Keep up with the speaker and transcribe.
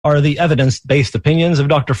are the evidence-based opinions of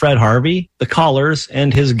Dr. Fred Harvey, the callers,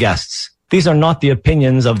 and his guests. These are not the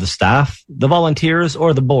opinions of the staff, the volunteers,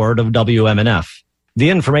 or the board of WMNF. The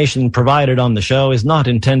information provided on the show is not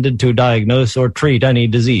intended to diagnose or treat any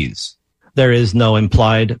disease. There is no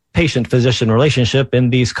implied patient-physician relationship in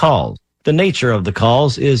these calls. The nature of the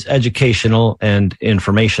calls is educational and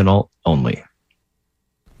informational only.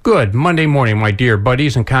 Good Monday morning, my dear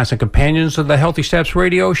buddies and constant companions of the Healthy Steps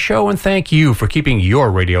radio show, and thank you for keeping your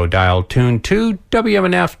radio dial tuned to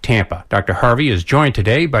WMNF Tampa. Dr. Harvey is joined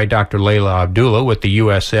today by Dr. Layla Abdullah with the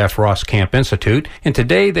USF Ross Camp Institute, and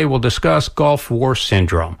today they will discuss Gulf War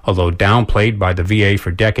Syndrome. Although downplayed by the VA for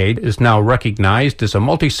decades, it is now recognized as a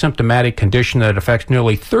multi-symptomatic condition that affects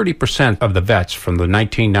nearly 30% of the vets from the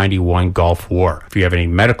 1991 Gulf War. If you have any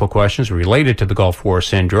medical questions related to the Gulf War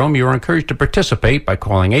Syndrome, you are encouraged to participate by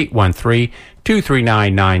calling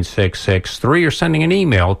 813-239-9663 or sending an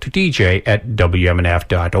email to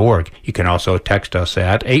dj@wmnf.org. You can also text us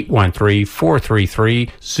at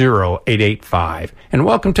 813-433-0885. And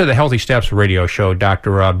welcome to the Healthy Steps radio show,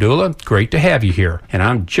 Dr. Abdullah. Great to have you here. And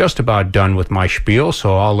I'm just about done with my spiel,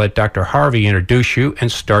 so I'll let Dr. Harvey introduce you and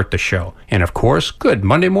start the show. And of course, good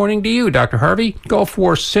Monday morning to you, Dr. Harvey. Gulf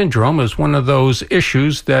War Syndrome is one of those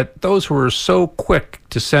issues that those who are so quick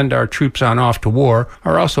to send our troops on off to war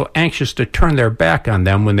are also anxious to turn their back on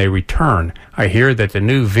them when they return. I hear that the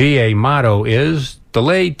new VA motto is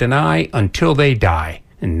delay, deny until they die.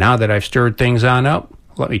 And now that I've stirred things on up,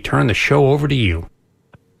 let me turn the show over to you.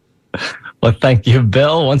 Well, thank you,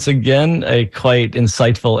 Bill. Once again, a quite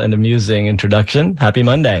insightful and amusing introduction. Happy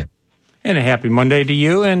Monday. And a happy Monday to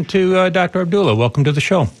you and to Dr. Abdullah. Welcome to the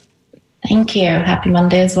show. Thank you. Happy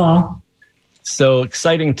Monday as well. So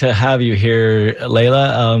exciting to have you here,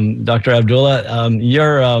 Layla. Dr. Abdullah,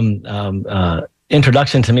 your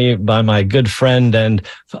introduction to me by my good friend and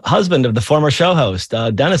husband of the former show host,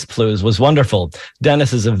 Dennis Plews, was wonderful.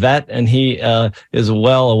 Dennis is a vet, and he is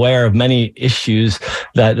well aware of many issues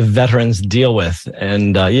that veterans deal with.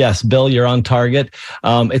 And yes, Bill, you're on target.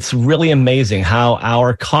 It's really amazing how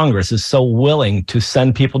our Congress is so willing to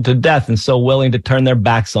send people to death and so willing to turn their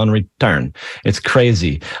backs on return. It's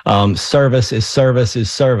crazy. Service is service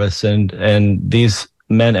is service, and these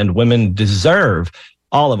men and women deserve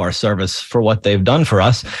all of our service for what they've done for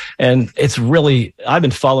us. And it's really, I've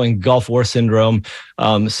been following Gulf War Syndrome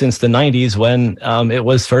since the 90s when it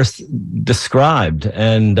was first described.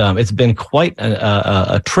 And it's been quite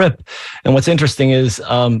a trip. And what's interesting is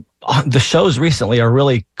the shows recently are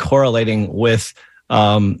really correlating with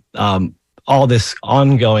all this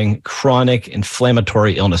ongoing chronic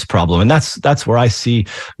inflammatory illness problem. And that's where I see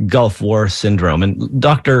Gulf War Syndrome. And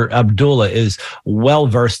Dr. Abdullah is well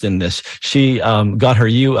versed in this. She got her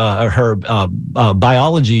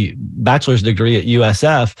biology bachelor's degree at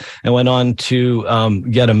USF and went on to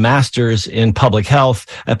get a master's in public health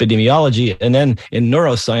epidemiology. And then in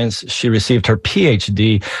neuroscience, she received her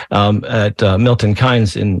PhD at Milton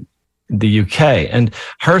Keynes in the UK. And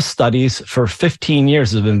her studies for 15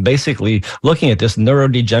 years have been basically looking at this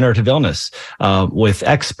neurodegenerative illness with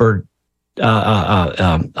expert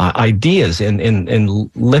ideas in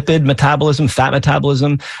lipid metabolism, fat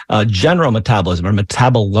metabolism, general metabolism, or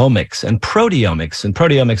metabolomics, and proteomics. And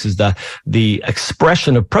proteomics is the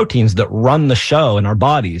expression of proteins that run the show in our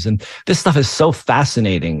bodies. And this stuff is so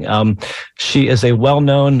fascinating. She is a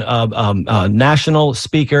well-known national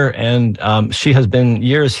speaker, and she has been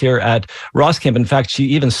years here at Ross Camp. In fact, she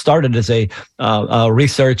even started as a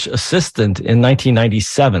research assistant in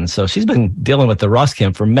 1997. So she's been dealing with the Ross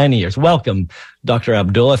Camp for many years. Welcome, Dr.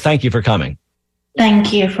 Abdullah. Thank you for coming.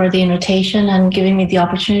 Thank you for the invitation and giving me the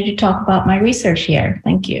opportunity to talk about my research here.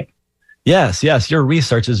 Thank you. Yes. Your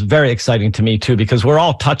research is very exciting to me too, because we're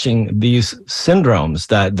all touching these syndromes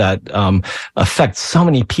that affect so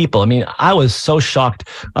many people. I mean, I was so shocked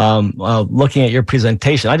looking at your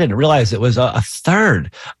presentation. I didn't realize it was a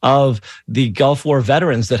third of the Gulf War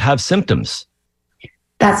veterans that have symptoms.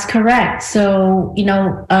 That's correct. So,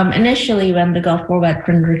 initially when the Gulf War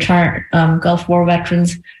veterans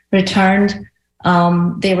returned,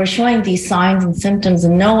 they were showing these signs and symptoms,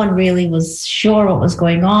 and no one really was sure what was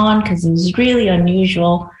going on because it was really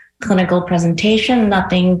unusual clinical presentation.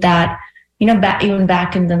 Nothing that, even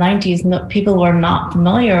back in the 90s, people were not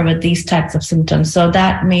familiar with these types of symptoms. So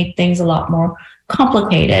that made things a lot more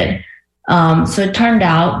complicated. So it turned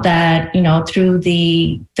out that, through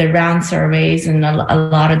the round surveys and a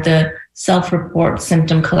lot of the self-report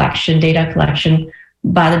symptom collection, data collection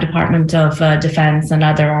by the Department of Defense and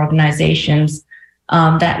other organizations,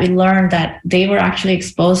 that we learned that they were actually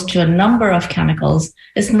exposed to a number of chemicals.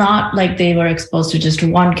 It's not like they were exposed to just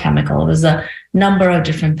one chemical. It was a number of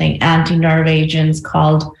different things, anti-nerve agents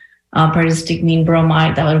called pyridostigmine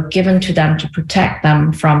bromide that were given to them to protect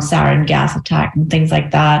them from sarin gas attack and things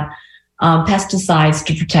like that. Pesticides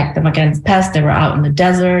to protect them against pests. They were out in the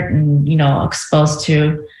desert and, exposed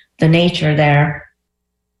to the nature there.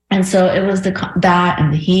 And so it was that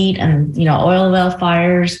and the heat and, oil well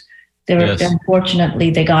fires. Yes. Unfortunately,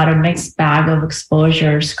 they got a mixed bag of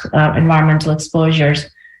exposures, environmental exposures.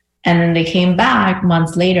 And then they came back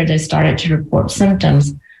months later, they started to report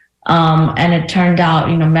symptoms. And it turned out,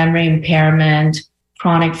 memory impairment,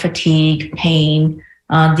 chronic fatigue, pain,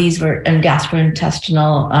 these were, and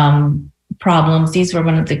gastrointestinal problems. These were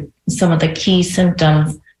some of the key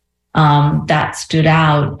symptoms that stood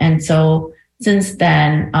out. And so since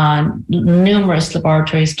then, numerous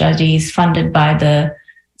laboratory studies funded by the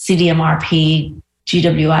CDMRP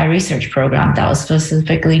GWI research program that was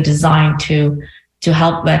specifically designed to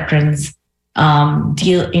help veterans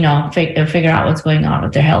figure out what's going on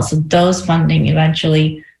with their health. So those funding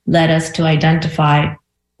eventually led us to identify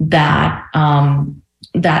that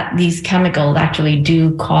that these chemicals actually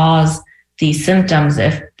do cause these symptoms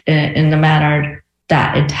if in the manner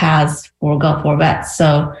that it has for Gulf War vets.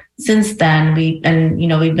 So since then, we've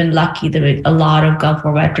been lucky that a lot of Gulf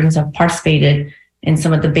War veterans have participated in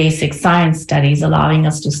some of the basic science studies, allowing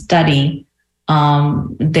us to study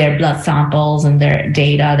their blood samples and their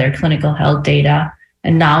data, their clinical health data.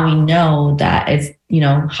 And now we know that it's,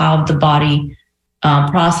 how the body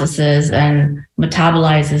processes and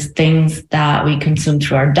metabolizes things that we consume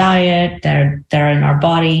through our diet, that are in our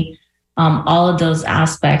body. All of those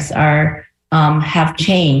aspects have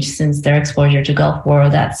changed since their exposure to Gulf War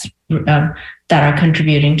that are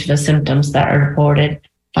contributing to the symptoms that are reported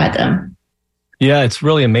by them. Yeah, it's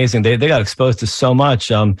really amazing. They got exposed to so much.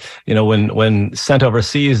 When sent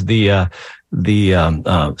overseas, the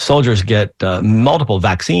soldiers get multiple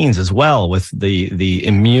vaccines as well, with the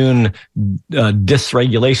immune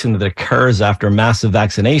dysregulation that occurs after massive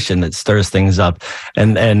vaccination that stirs things up.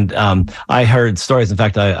 And I heard stories. In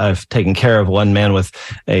fact, I've taken care of one man with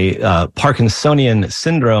a Parkinsonian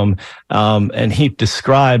syndrome, and he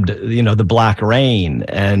described the black rain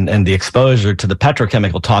and the exposure to the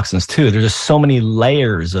petrochemical toxins too. There's just so many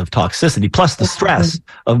layers of toxicity, plus the stress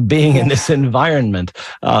of being in this environment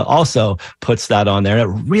also puts that on there. And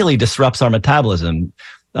it really disrupts our metabolism.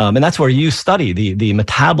 And that's where you study the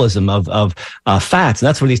metabolism of fats. And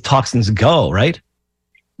that's where these toxins go, right?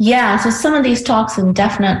 Yeah. So some of these toxins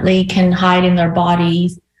definitely can hide in their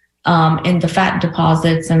bodies, in the fat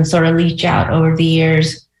deposits, and sort of leach out over the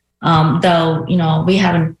years. Though, we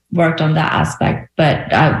haven't worked on that aspect, but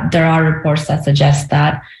there are reports that suggest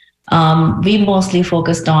that. We mostly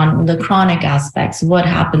focused on the chronic aspects, what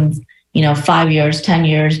happens 5 years, 10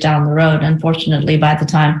 years down the road. Unfortunately, by the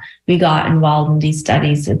time we got involved in these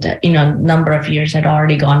studies, number of years had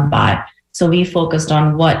already gone by. So we focused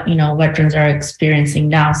on what, veterans are experiencing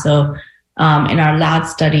now. So in our lab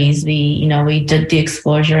studies, we did the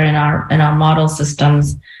exposure in our model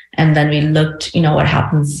systems, and then we looked, what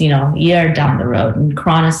happens, year down the road. And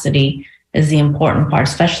chronicity is the important part,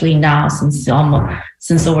 especially now since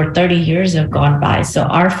over 30 years have gone by. So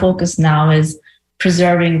our focus now is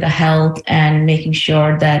preserving the health and making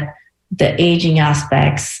sure that the aging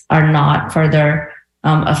aspects are not further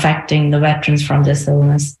affecting the veterans from this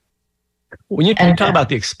illness. When you talk about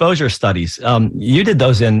the exposure studies, you did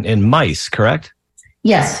those in mice, correct?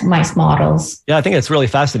 Yes, mice models. Yeah, I think it's really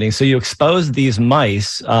fascinating. So you exposed these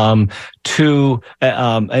mice to,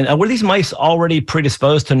 and were these mice already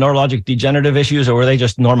predisposed to neurologic degenerative issues, or were they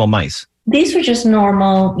just normal mice? These were just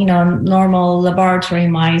normal laboratory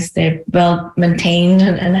mice. They're well maintained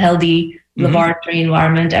and healthy laboratory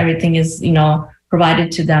environment. Everything is,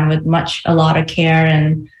 provided to them with a lot of care,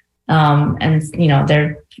 and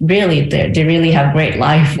they really have great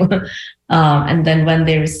life. And then when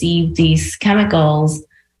they receive these chemicals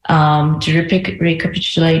to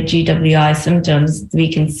recapitulate GWI symptoms,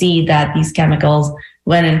 we can see that these chemicals,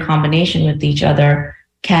 when in combination with each other,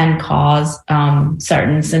 can cause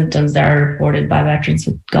certain symptoms that are reported by veterans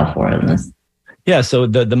with Gulf War illness. Yeah, so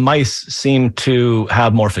the mice seemed to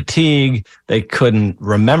have more fatigue. They couldn't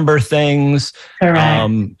remember things.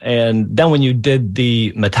 Correct. And then when you did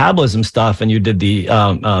the metabolism stuff and you did the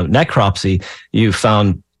necropsy, you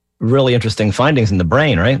found really interesting findings in the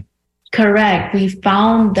brain, right? Correct. We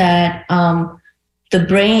found that the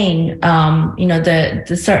brain,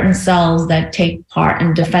 the certain cells that take part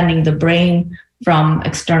in defending the brain from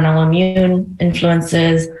external immune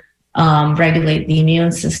influences, regulate the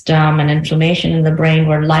immune system, and inflammation in the brain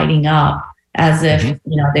were lighting up as if,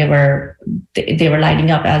 they were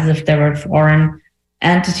lighting up as if there were foreign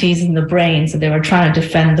entities in the brain. So they were trying to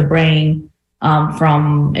defend the brain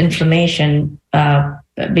from inflammation,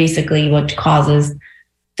 basically what causes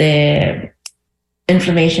the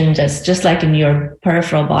inflammation, just like in your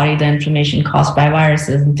peripheral body, the inflammation caused by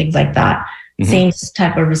viruses and things like that. Same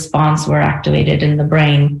type of response were activated in the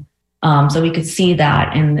brain. So we could see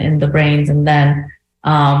that in the brains. And then,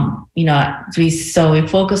 we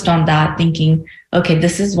focused on that, thinking, okay,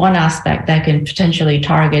 this is one aspect that can potentially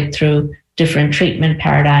target through different treatment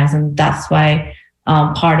paradigms. And that's why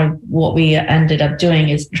part of what we ended up doing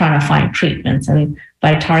is trying to find treatments. And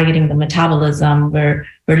by targeting the metabolism, we're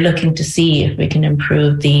looking to see if we can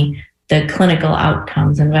improve the clinical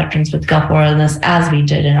outcomes in veterans with Gulf War illness, as we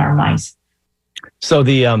did in our mice. So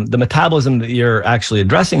the metabolism that you're actually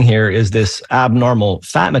addressing here is this abnormal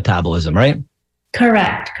fat metabolism, right?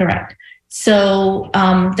 Correct. So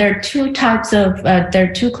there are two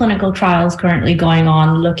clinical trials currently going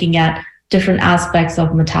on looking at different aspects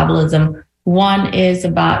of metabolism. One is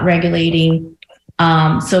about regulating,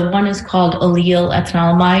 so one is called allele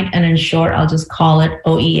ethanolamide, and in short, I'll just call it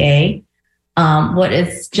OEA. What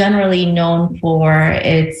it's generally known for,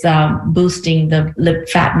 it's boosting the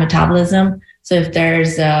fat metabolism. So if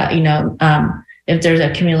there's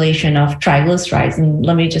accumulation of triglycerides, and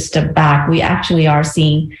let me just step back, we actually are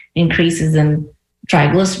seeing increases in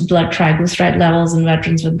blood triglyceride levels in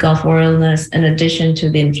veterans with Gulf War illness, in addition to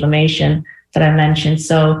the inflammation that I mentioned.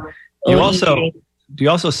 So do you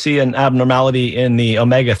also see an abnormality in the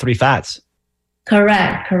omega-3 fats?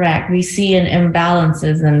 Correct. We see an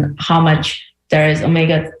imbalances in how much there is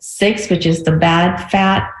omega-6, which is the bad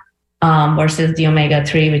fat, versus the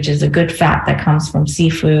omega-3, which is a good fat that comes from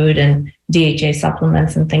seafood and DHA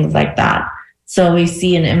supplements and things like that. So we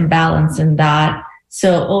see an imbalance in that.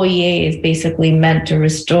 So OEA is basically meant to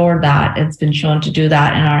restore that. It's been shown to do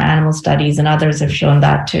that in our animal studies, and others have shown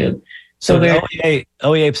that too. So OEA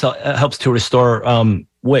helps to restore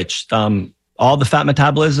which? All the fat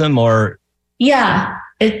metabolism, or? Yeah,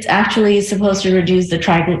 it actually is supposed to reduce the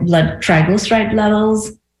blood triglyceride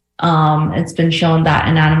levels. It's been shown that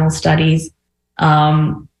in animal studies.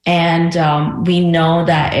 And we know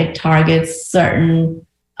that it targets certain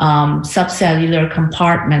subcellular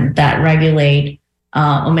compartment that regulate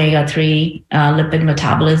omega-3 lipid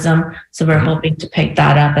metabolism. So we're hoping to pick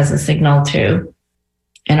that up as a signal too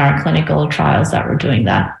in our clinical trials that we're doing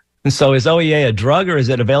that. And so is OEA a drug, or is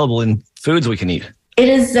it available in foods we can eat? It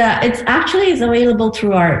is. It's actually available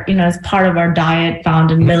through our, as part of our diet,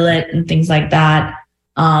 found in millet and things like that.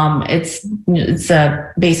 It's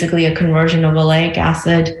basically a conversion of oleic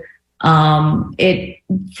acid. From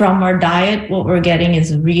our diet, what we're getting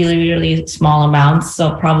is really, really small amounts,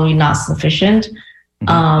 so probably not sufficient.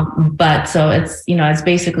 But so it's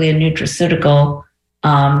basically a nutraceutical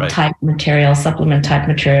type material, supplement type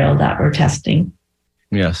material that we're testing.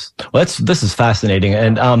 Yes. Well, this is fascinating.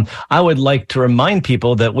 And I would like to remind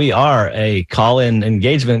people that we are a call-in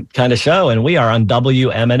engagement kind of show, and we are on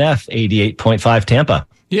WMNF 88.5 Tampa.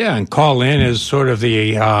 Yeah, and call in is sort of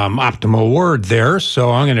the optimal word there.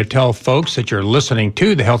 So I'm going to tell folks that you're listening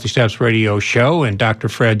to the Healthy Steps Radio Show, and Dr.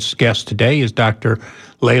 Fred's guest today is Dr.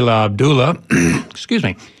 Laila Abdullah, excuse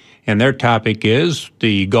me, and their topic is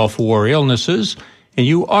the Gulf War illnesses, and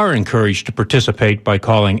you are encouraged to participate by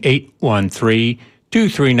calling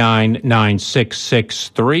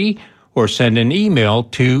 813-239-9663 or send an email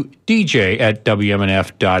to dj@wmnf.org.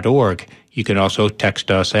 You can also text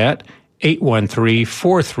us at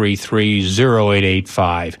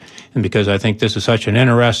 813-433-0885. And because I think this is such an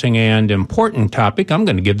interesting and important topic, I'm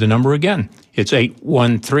going to give the number again. It's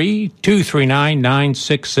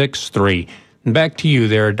 813-239-9663. And back to you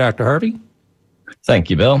there, Dr. Harvey.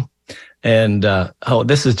 Thank you, Bill. And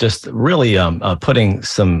this is just really putting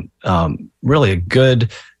some really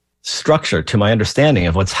good structure to my understanding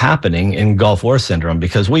of what's happening in Gulf War syndrome,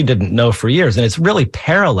 because we didn't know for years. And it's really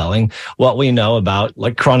paralleling what we know about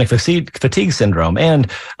like chronic fatigue syndrome and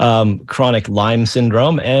chronic Lyme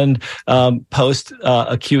syndrome and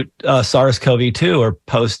post-acute SARS-CoV-2 or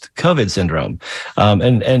post-COVID syndrome.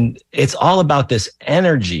 And it's all about this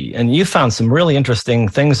energy. And you found some really interesting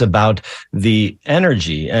things about the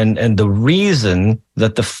energy and the reason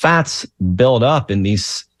that the fats build up in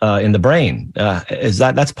these in the brain.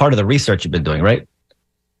 That's part of the research you've been doing, right?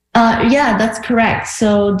 Yeah, that's correct.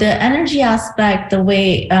 So the energy aspect, the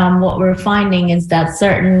way what we're finding is that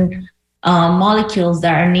certain molecules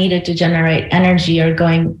that are needed to generate energy are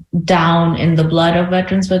going down in the blood of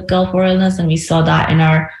veterans with Gulf War illness, and we saw that in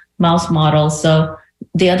our mouse models. So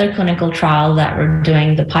the other clinical trial that we're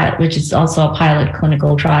doing, the pilot, which is also a pilot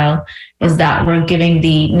clinical trial, is that we're giving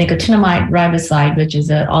the nicotinamide riboside, which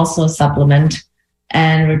is also a supplement,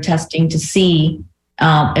 and we're testing to see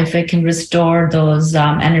if it can restore those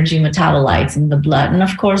energy metabolites in the blood. And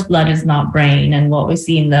of course, blood is not brain, and what we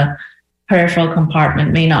see in the peripheral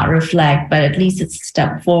compartment may not reflect, but at least it's a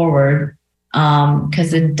step forward,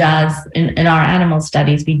 because it does, in our animal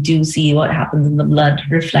studies, we do see what happens in the blood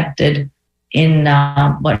reflected in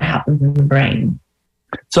what happens in the brain.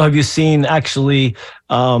 So have you seen actually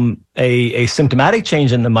a symptomatic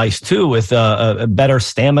change in the mice too, with a better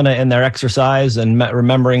stamina in their exercise and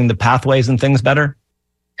remembering the pathways and things better?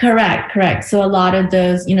 Correct. So a lot of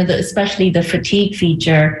those, especially the fatigue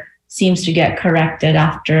feature seems to get corrected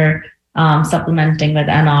after supplementing with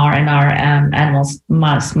NR in our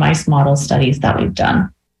mice model studies that we've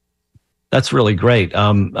done. That's really great. The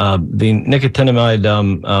nicotinamide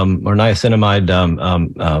or niacinamide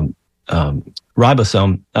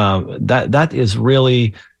ribosome, that is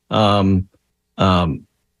really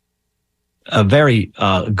a very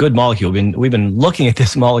good molecule. We've been looking at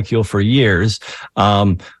this molecule for years.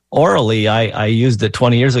 Orally, I used it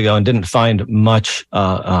 20 years ago and didn't find much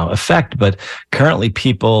effect, but currently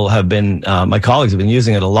people have been, my colleagues have been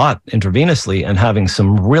using it a lot intravenously and having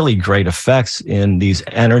some really great effects in these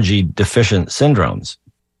energy deficient syndromes.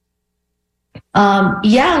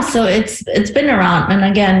 So it's been around. And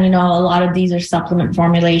again, a lot of these are supplement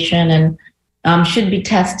formulation and should be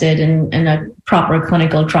tested in a proper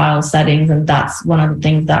clinical trial settings. And that's one of the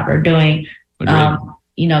things that we're doing.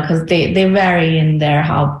 Because they vary in their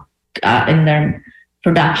in their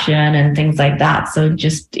production and things like that. So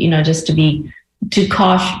just to be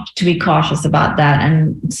cautious about that,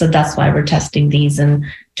 and so that's why we're testing these and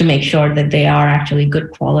to make sure that they are actually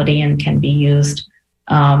good quality and can be used.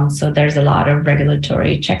 So there's a lot of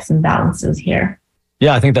regulatory checks and balances here.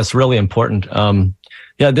 Yeah, I think that's really important. The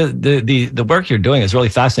work you're doing is really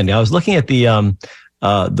fascinating. I was looking at the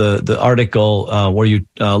article where you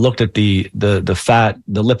looked at the fat,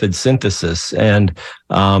 the lipid synthesis, and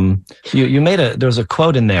you made there's a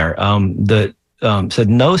quote in there that said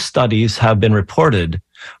no studies have been reported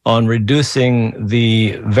on reducing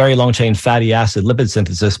the very long chain fatty acid lipid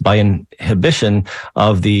synthesis by inhibition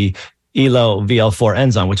of the ELO-VL4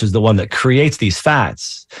 enzyme, which is the one that creates these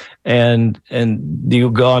fats. And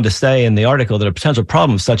you go on to say in the article that a potential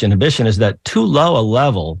problem of such inhibition is that too low a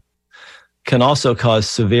level can also cause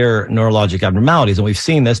severe neurologic abnormalities. And we've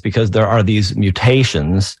seen this because there are these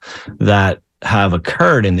mutations that have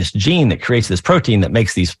occurred in this gene that creates this protein that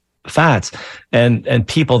makes these fats. And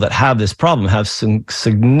people that have this problem have some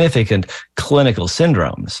significant clinical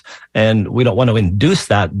syndromes. And we don't want to induce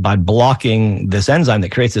that by blocking this enzyme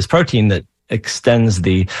that creates this protein that extends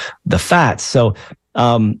the fats. So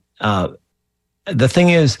the thing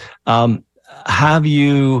is, have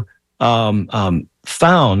you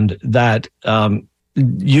found that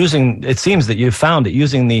it seems that you found that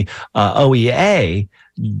using the OEA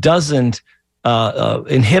doesn't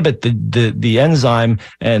inhibit the enzyme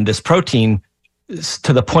and this protein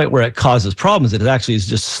to the point where it causes problems. It actually is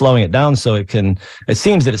just slowing it down, so it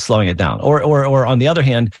seems that it's slowing it down. Or on the other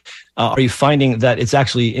hand, are you finding that it's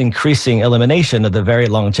actually increasing elimination of the very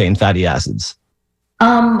long chain fatty acids?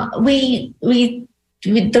 The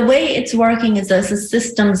way it's working is as a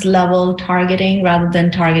systems level targeting rather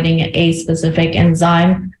than targeting a specific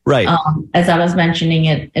enzyme. Right. As I was mentioning,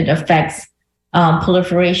 it affects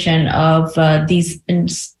proliferation of these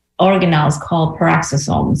organelles called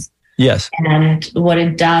peroxisomes. Yes. And what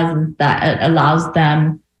it does is that it allows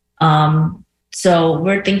them. So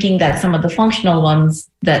we're thinking that some of the functional ones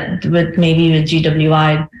that with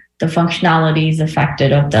GWI, the functionality is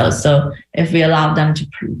affected of those. So if we allow them to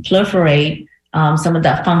proliferate, some of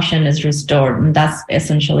that function is restored, and that's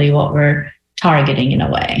essentially what we're targeting in a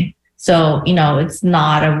way. So, it's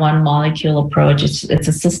not a one molecule approach; it's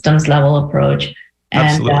a systems level approach,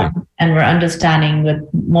 and we're understanding with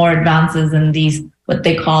more advances in these what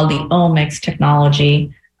they call the omics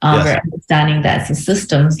technology. Yes. We're understanding that it's a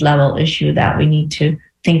systems level issue that we need to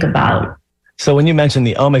think about. So when you mention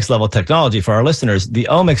the omics level technology for our listeners, the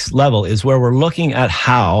omics level is where we're looking at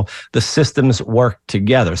how the systems work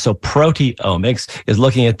together. So proteomics is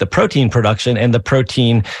looking at the protein production and the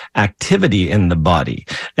protein activity in the body.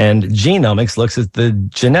 And genomics looks at the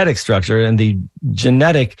genetic structure and the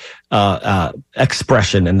genetic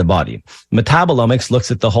expression in the body. Metabolomics looks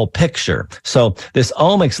at the whole picture. So this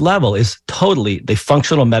omics level is totally the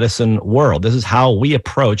functional medicine world. This is how we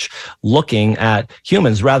approach looking at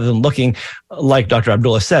humans rather than looking, like Dr.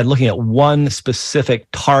 Abdullah said, looking at one specific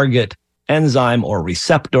target enzyme or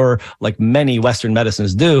receptor like many Western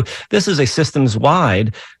medicines do. This is a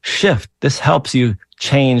systems-wide shift. This helps you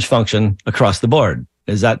change function across the board.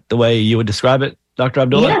 Is that the way you would describe it, Dr.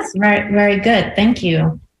 Abdullah? Yes, very, very good. Thank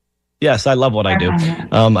you. Yes, I love what I do.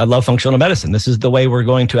 I love functional medicine. This is the way we're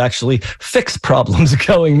going to actually fix problems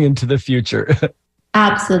going into the future.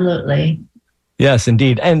 Absolutely. Yes,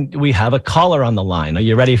 indeed. And we have a caller on the line. Are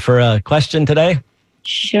you ready for a question today?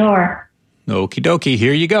 Sure. Okie dokie,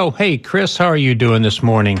 here you go. Hey, Chris, how are you doing this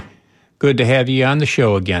morning? Good to have you on the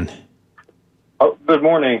show again. Oh, good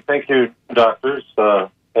morning. Thank you, doctors,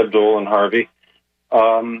 Abdul and Harvey.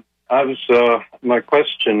 My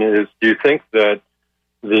question is, do you think that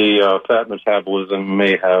the fat metabolism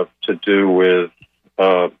may have to do with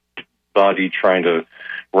body trying to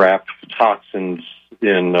wrap toxins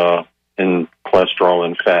in cholesterol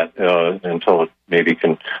and fat until it maybe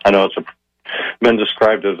can? I know it's been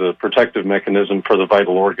described as a protective mechanism for the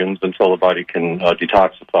vital organs until the body can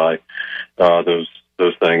detoxify those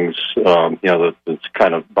things. It's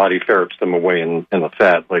kind of body ferrets them away in the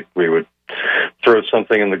fat, like we would throw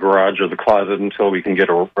something in the garage or the closet until we can get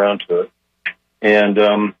around to it. And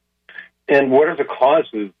what are the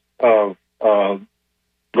causes of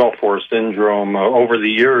Gulf War syndrome? Over the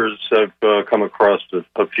years, I've come across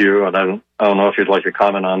a few, and I don't know if you'd like to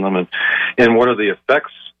comment on them. And what are the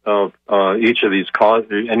effects of each of these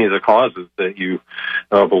causes? Any of the causes that you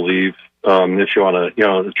believe, if you want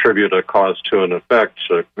to, attribute a cause to an effect,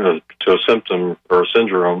 to a symptom or a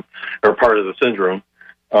syndrome or part of the syndrome.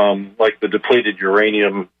 Like the depleted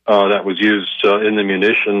uranium that was used in the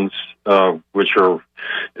munitions, which are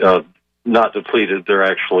not depleted. They're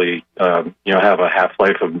actually, have a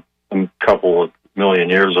half-life of a couple of million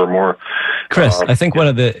years or more. Chris, I think one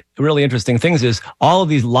of the really interesting things is all of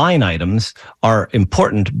these line items are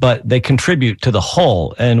important, but they contribute to the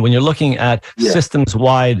whole. And when you're looking at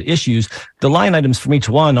systems-wide issues, the line items from each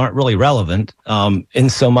one aren't really relevant in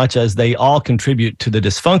so much as they all contribute to the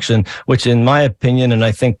dysfunction, which in my opinion, and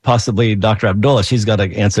I think possibly Dr. Abdullah, she's got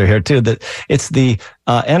an answer here too, that it's the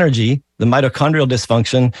energy, the mitochondrial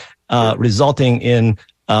dysfunction resulting in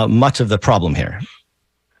much of the problem here.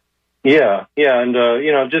 Yeah,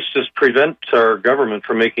 and just to prevent our government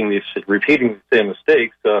from repeating the same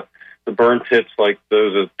mistakes, the burn pits like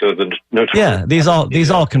those at the notorious. Yeah, these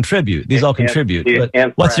all contribute. These all contribute.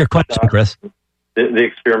 But what's your question, Chris? The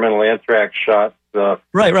experimental anthrax shots.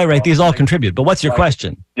 Right. These all contribute. But what's your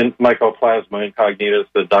question? In Mycoplasma incognitus,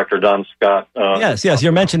 the Dr. Don Scott. Yes.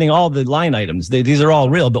 You're mentioning all the line items. These are all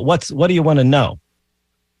real. But what do you want to know?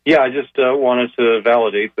 Yeah, I just wanted to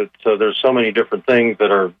validate that there's so many different things that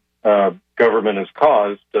are government has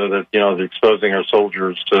caused that they're exposing our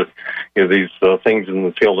soldiers to these things in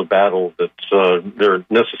the field of battle that they're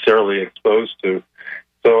necessarily exposed to.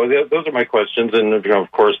 So those are my questions, and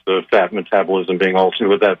of course the fat metabolism being altered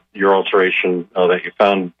with that your alteration that you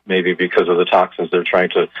found maybe because of the toxins they're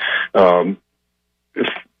trying to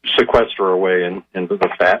sequester away into the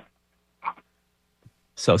fat.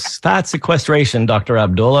 So fat sequestration, Dr.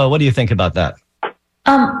 Abdullah, what do you think about that?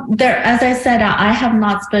 As I said, I have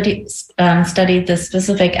not studied the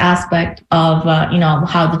specific aspect of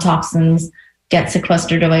how the toxins get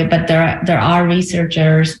sequestered away, but there are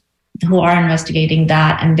researchers who are investigating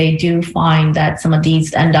that, and they do find that some of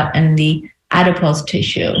these end up in the adipose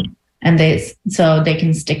tissue, and they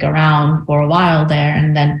can stick around for a while there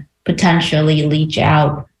and then potentially leach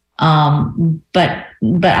out. But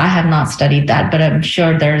I have not studied that, but I'm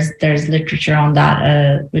sure there's literature on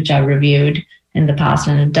that which I reviewed in the past,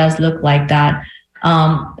 and it does look like that.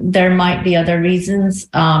 There might be other reasons.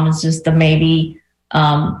 It's just maybe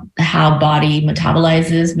how body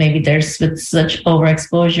metabolizes. Maybe there's with such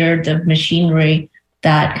overexposure, the machinery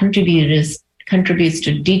that contributes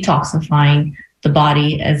to detoxifying the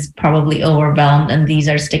body is probably overwhelmed, and these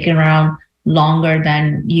are sticking around longer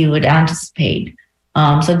than you would anticipate.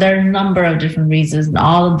 So there are a number of different reasons, and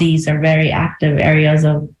all of these are very active areas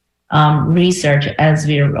of research as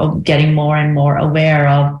we're getting more and more aware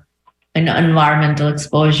of environmental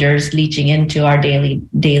exposures leaching into our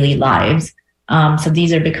daily lives. So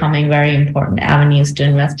these are becoming very important avenues to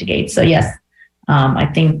investigate. So yes, I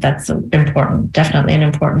think that's definitely an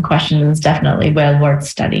important question, and it's definitely well worth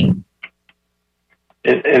studying.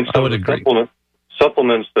 And so I would agree.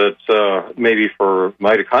 Supplements that maybe for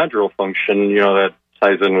mitochondrial function, that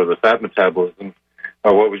ties in with the fat metabolism.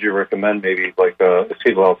 What would you recommend? Maybe like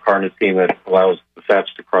acetyl L-carnitine that allows the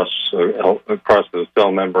fats to cross the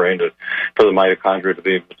cell membrane for the mitochondria to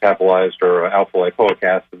be metabolized, or alpha-lipoic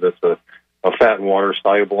acid that's a fat and water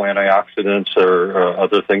soluble antioxidants, or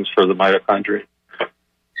other things for the mitochondria.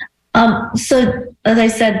 So, as I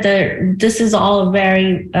said, this is all a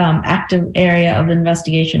very active area of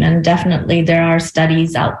investigation, and definitely there are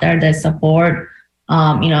studies out there that support,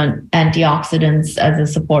 antioxidants as a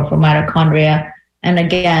support for mitochondria. And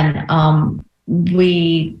again,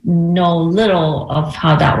 we know little of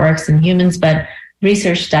how that works in humans, but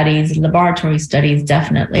research studies, laboratory studies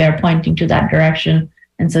definitely are pointing to that direction.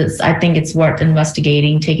 And so I think it's worth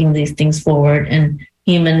investigating, taking these things forward in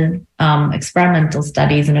human experimental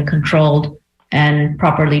studies in a controlled and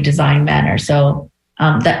properly designed manner. So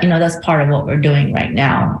that's part of what we're doing right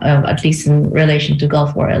now, at least in relation to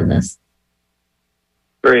Gulf War illness.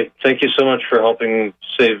 Great. Thank you so much for helping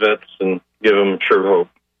save vets and give them sure hope.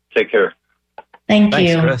 Take care. Thanks,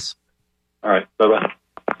 you. Chris. All right. Bye-bye.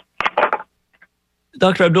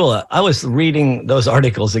 Dr. Abdullah, I was reading those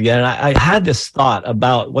articles again, and I had this thought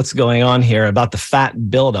about what's going on here, about the fat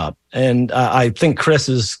buildup. And I think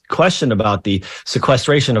Chris's question about the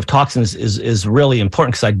sequestration of toxins is really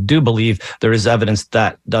important, because I do believe there is evidence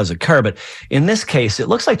that does occur. But in this case, it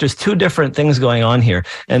looks like there's two different things going on here.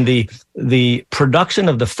 And the production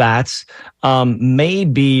of the fats may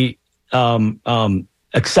be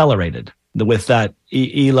accelerated with that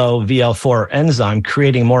ELO-VL4 enzyme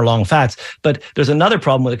creating more long fats. But there's another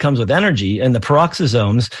problem when it comes with energy, and the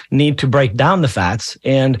peroxisomes need to break down the fats.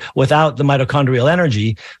 And without the mitochondrial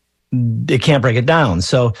energy, they can't break it down.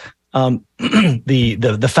 So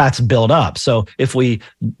the fats build up. So if we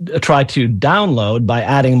try to download by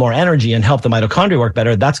adding more energy and help the mitochondria work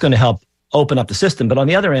better, that's going to help open up the system. But on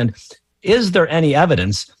the other end, is there any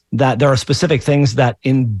evidence that there are specific things that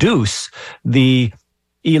induce the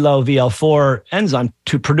ELO-VL4 enzyme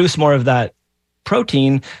to produce more of that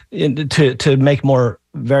protein to make more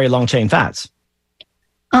very long chain fats?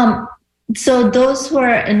 So those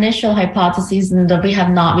were initial hypotheses, and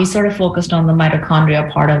that we sort of focused on the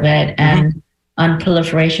mitochondria part of it and on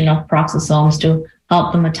proliferation of peroxisomes to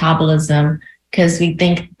help the metabolism, because we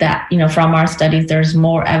think that, from our studies, there's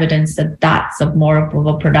more evidence that that's more of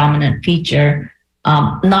a predominant feature,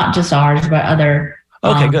 not just ours, but other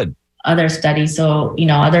other studies. So,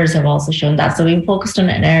 others have also shown that. So we focused on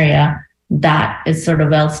an area that is sort of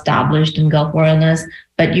well established in Gulf War illness.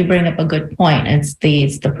 But you bring up a good point. It's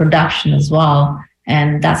the production as well.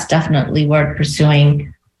 And that's definitely worth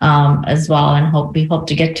pursuing as well. And we hope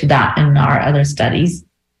to get to that in our other studies.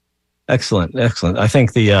 Excellent. I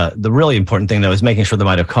think the really important thing, though, is making sure the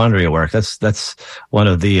mitochondria work. That's one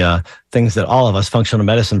of the things that all of us functional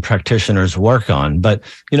medicine practitioners work on. But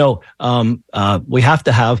we have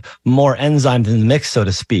to have more enzymes in the mix, so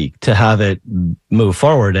to speak, to have it move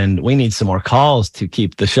forward. And we need some more calls to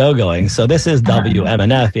keep the show going. So this is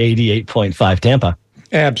WMNF 88.5 Tampa.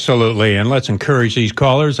 Absolutely, and let's encourage these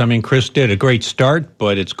callers. I mean, Chris did a great start,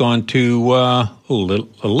 but it's gone to a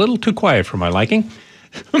little too quiet for my liking.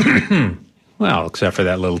 Well, except for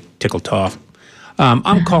that little tickle toff.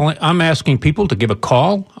 I'm asking people to give a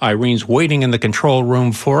call. Irene's waiting in the control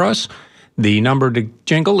room for us. The number to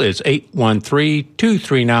jingle is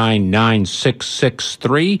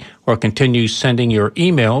 813-239-9663, or continue sending your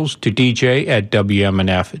emails to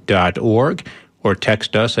dj@wmnf.org, or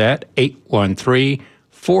text us at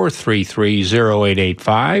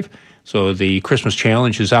 813-433-0885. So the Christmas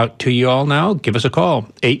challenge is out to you all now. Give us a call,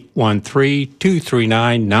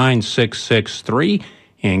 813-239-9663,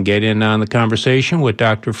 and get in on the conversation with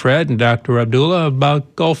Dr. Fred and Dr. Abdullah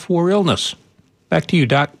about Gulf War illness. Back to you,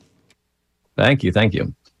 Doc. Thank you.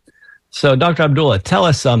 So, Dr. Abdullah, tell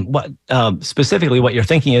us specifically what your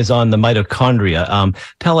thinking is on the mitochondria.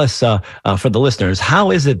 Tell us, for the listeners, how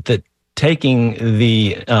is it that taking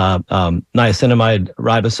the niacinamide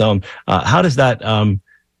ribosome, how does that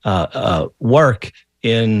work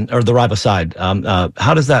or the riboside,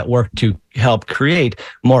 how does that work to help create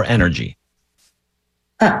more energy?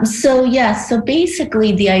 So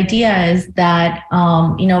basically the idea is that,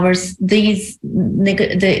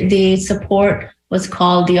 they support what's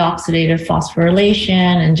called the oxidative phosphorylation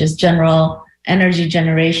and just general energy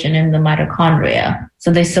generation in the mitochondria.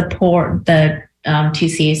 So they support the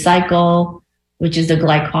TCA cycle, which is the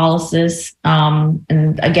glycolysis.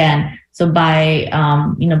 And again, so by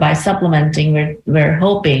supplementing, we're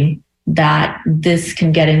hoping that this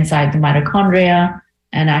can get inside the mitochondria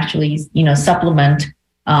and actually, supplement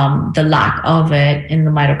the lack of it in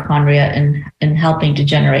the mitochondria and helping to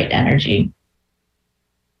generate energy.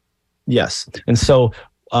 Yes. And so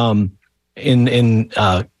in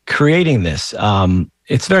creating this,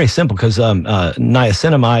 it's very simple, because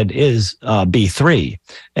niacinamide is B3,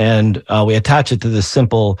 and we attach it to this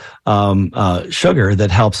simple sugar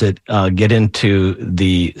that helps it get into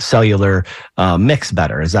the cellular mix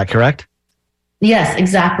better. Is that correct? Yes,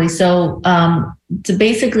 exactly. So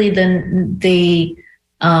basically or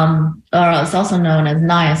it's also known as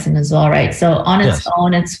niacin as well, right? So on its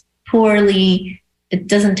own, it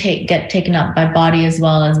doesn't get taken up by body as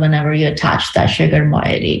well as whenever you attach that sugar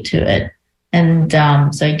moiety to it. And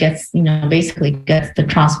so it gets, basically gets the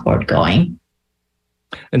transport going.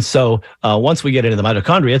 And so once we get into the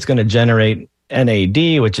mitochondria, it's going to generate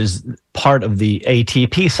NAD, which is part of the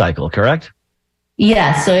ATP cycle, correct?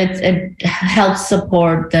 Yeah, so it helps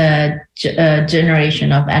support the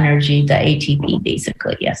generation of energy, the ATP,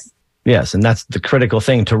 basically, yes. Yes, and that's the critical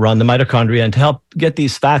thing to run the mitochondria and to help get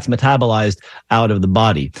these fats metabolized out of the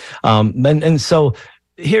body. And so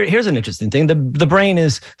here's an interesting thing. The brain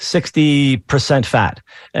is 60% fat.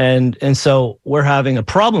 And so we're having a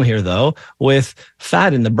problem here, though, with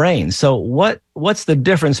fat in the brain. So what's the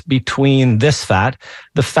difference between this fat,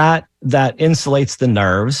 the fat that insulates the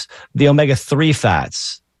nerves, the omega-3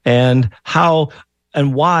 fats, and how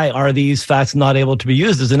and why are these fats not able to be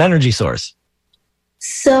used as an energy source?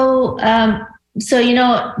 So that's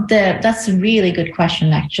a really good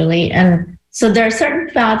question, actually. And so there are certain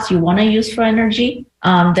fats you want to use for energy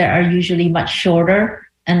that are usually much shorter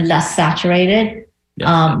and less saturated.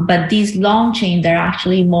 Yes. But these long chain, they're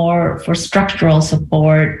actually more for structural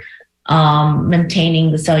support,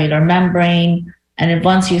 maintaining the cellular membrane. And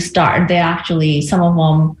once you start, some of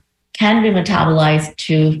them can be metabolized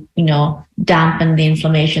to, dampen the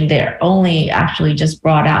inflammation. They're only actually just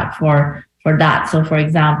brought out for that. So for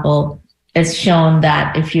example, it's shown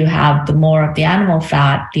that if you have the more of the animal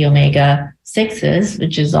fat, the omega-6s,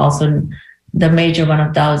 which is also the major one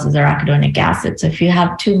of those is arachidonic acid. So if you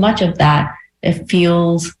have too much of that, it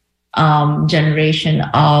fuels generation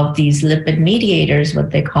of these lipid mediators,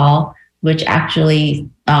 what they call, which actually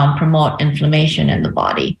promote inflammation in the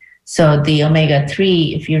body. So the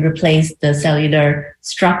omega-3, if you replace the cellular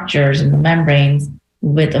structures in the membranes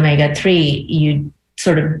with omega-3, you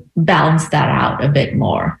sort of balance that out a bit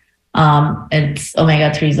more.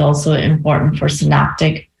 Omega-3 is also important for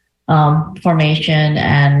synaptic formation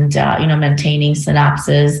and maintaining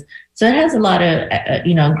synapses. So it has a lot of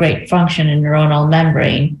great function in neuronal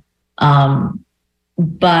membrane.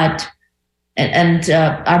 But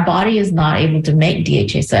our body is not able to make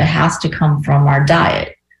DHA, so it has to come from our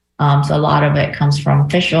diet. So a lot of it comes from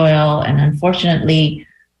fish oil, and unfortunately,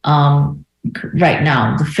 right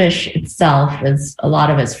now the fish itself is a lot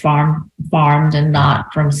of it's farmed and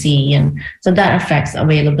not from sea, and so that affects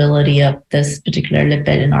availability of this particular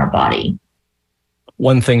lipid in our body.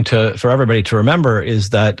 One thing for everybody to remember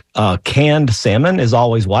is that canned salmon is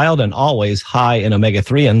always wild and always high in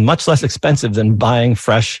omega-3 and much less expensive than buying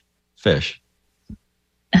fresh fish.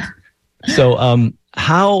 So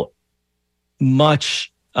how much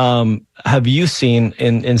have you seen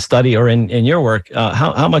in study or in your work,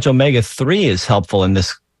 how much omega-3 is helpful in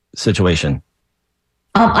this situation?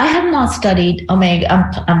 I have not studied omega.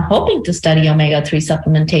 I'm hoping to study omega-3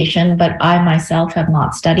 supplementation, but I myself have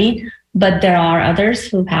not studied. But there are others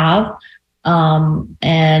who have,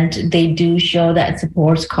 and they do show that it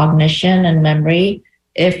supports cognition and memory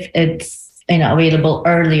if it's available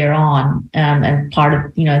earlier on, and as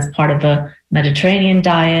part of a Mediterranean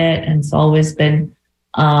diet. And it's always been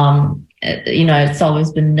it's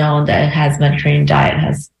always been known that Mediterranean diet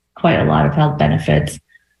has quite a lot of health benefits.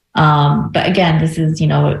 But again, this is,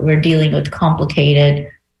 we're dealing with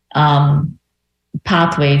complicated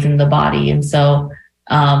pathways in the body. And so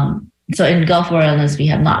in Gulf War illness, we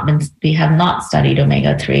have not studied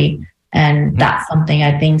omega-3. And that's something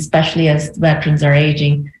I think, especially as veterans are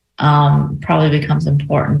aging, probably becomes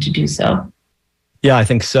important to do so. Yeah, I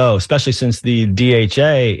think so, especially since the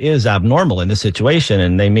DHA is abnormal in this situation,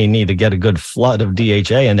 and they may need to get a good flood of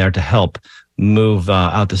DHA in there to help move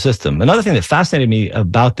out the system. Another thing that fascinated me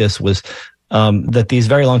about this was that these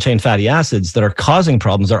very long-chain fatty acids that are causing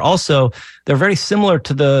problems they're very similar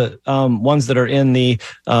to the ones that are in the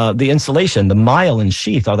insulation, the myelin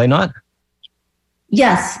sheath, are they not?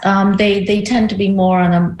 Yes, they tend to be more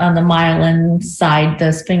on the myelin side. The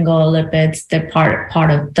sphingolipids, they're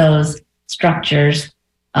part of those structures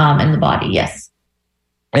in the body. Yes,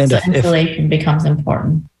 and so insulation becomes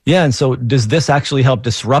important. Yeah, and so does this actually help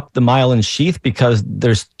disrupt the myelin sheath because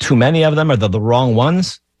there's too many of them, or the wrong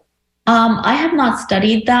ones? I have not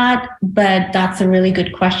studied that, but that's a really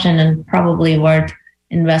good question and probably worth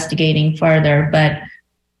investigating further. But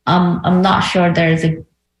I'm not sure there's a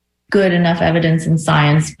good enough evidence in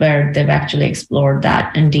science where they've actually explored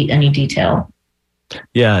that in any detail.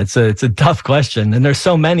 Yeah, it's a tough question. And there's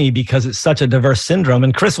so many because it's such a diverse syndrome.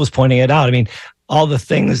 And Chris was pointing it out. I mean, all the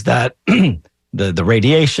things that the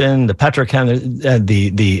radiation, the petrochem,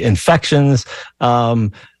 the infections,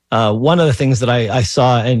 one of the things that I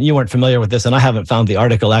saw, and you weren't familiar with this, and I haven't found the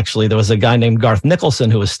article actually, there was a guy named Garth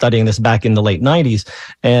Nicholson who was studying this back in the late 90s.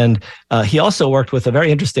 And he also worked with a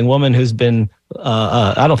very interesting woman who's been,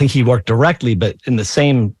 I don't think he worked directly, but in the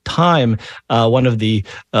same time, one of the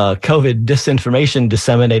COVID disinformation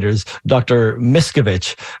disseminators, Dr.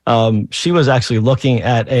 Miskovich, she was actually looking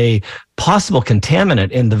at a possible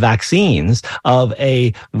contaminant in the vaccines of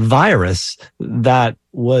a virus that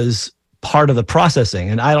was part of the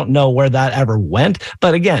processing. And I don't know where that ever went.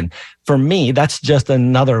 But again, for me, that's just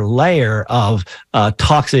another layer of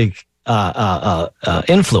toxic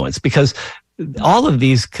influence, because all of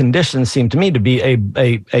these conditions seem to me to be a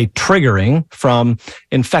triggering from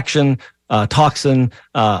infection, toxin,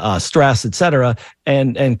 stress, etc.,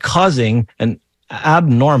 and causing an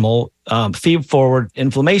abnormal feed-forward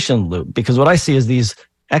inflammation loop. Because what I see is these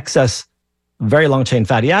excess very long-chain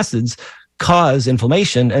fatty acids cause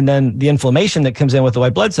inflammation, and then the inflammation that comes in with the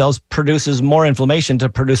white blood cells produces more inflammation to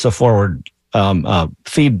produce a forward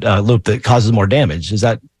feed loop that causes more damage. Is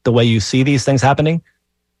that the way you see these things happening?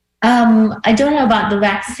 I don't know about the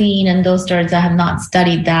vaccine and those steroids. I have not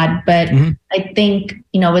studied that, but I think,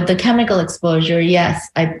 with the chemical exposure, yes,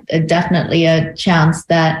 definitely a chance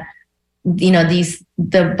that,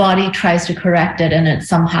 the body tries to correct it and it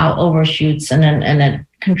somehow overshoots and it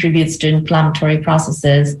contributes to inflammatory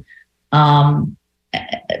processes.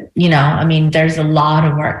 There's a lot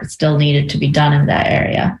of work still needed to be done in that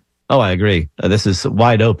area. Oh, I agree. This is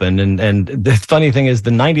wide open. And the funny thing is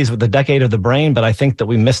the 90s was the decade of the brain, but I think that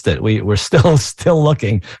we missed it. We're still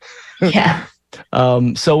looking. Yeah.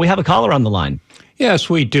 So we have a caller on the line. Yes,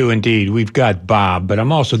 we do indeed. We've got Bob, but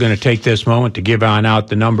I'm also going to take this moment to give on out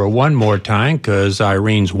the number one more time because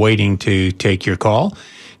Irene's waiting to take your call.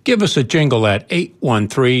 Give us a jingle at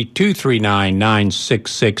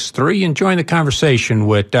 813-239-9663 and join the conversation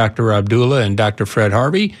with Dr. Abdullah and Dr. Fred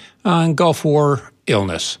Harvey on Gulf War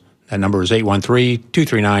illness. That number is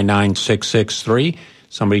 813-239-9663.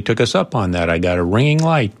 Somebody took us up on that. I got a ringing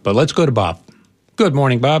light, but let's go to Bob. Good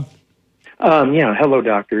morning, Bob. Hello,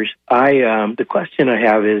 doctors. The question I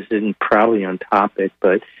have is probably on topic,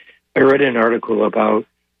 but I read an article about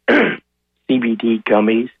CBD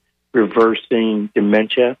gummies reversing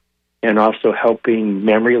dementia and also helping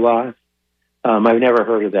memory loss. I've never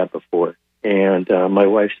heard of that before, and my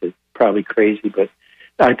wife said probably crazy, but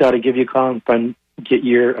I thought I'd give you a call and get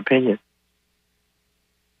your opinion.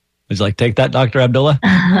 Would you like to take that, Dr. Abdullah?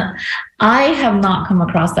 I have not come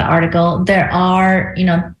across that article. There are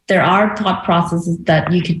thought processes that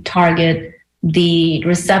you could target the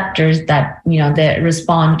receptors that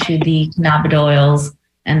respond to the cannabinoids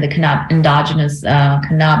and the endogenous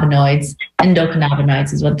cannabinoids.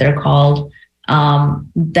 Endocannabinoids is what they're called.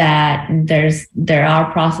 That there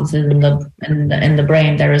are processes in the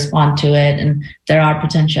brain that respond to it, and there are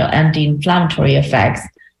potential anti-inflammatory effects.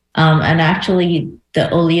 And actually, the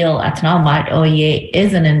oleal ethanolamide (OEA)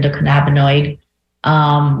 is an endocannabinoid,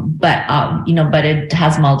 but it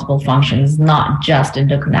has multiple functions, not just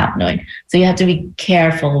endocannabinoid. So you have to be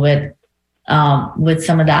careful with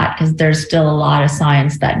some of that because there's still a lot of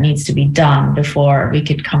science that needs to be done before we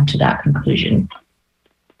could come to that conclusion.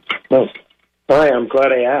 Well, hi, I'm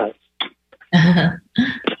glad I asked.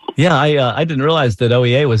 Yeah, I didn't realize that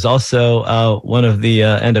OEA was also one of the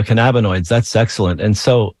endocannabinoids. That's excellent. And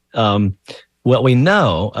so what we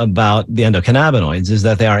know about the endocannabinoids is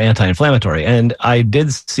that they are anti-inflammatory. And I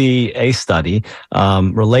did see a study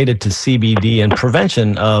related to CBD and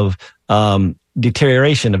prevention of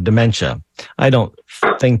deterioration of dementia. I don't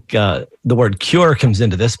think the word cure comes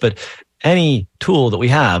into this, but any tool that we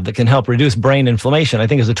have that can help reduce brain inflammation, I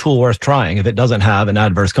think is a tool worth trying if it doesn't have an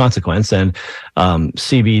adverse consequence. And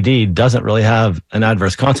CBD doesn't really have an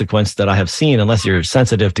adverse consequence that I have seen unless you're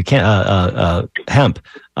sensitive to hemp.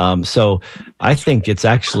 So I think it's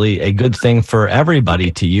actually a good thing for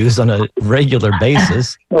everybody to use on a regular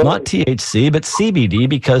basis, not THC, but CBD,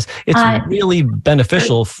 because it's really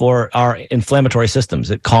beneficial for our inflammatory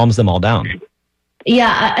systems. It calms them all down.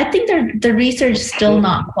 Yeah, I think the research is still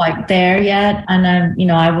not quite there yet. And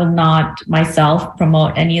I will not myself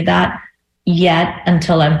promote any of that yet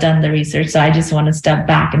until I've done the research. So I just want to step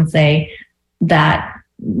back and say that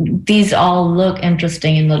these all look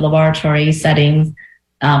interesting in the laboratory settings,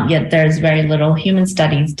 yet there's very little human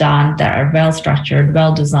studies done that are well structured,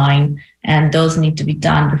 well designed, and those need to be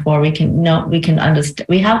done before we can understand.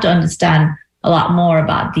 We have to understand a lot more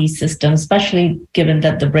about these systems, especially given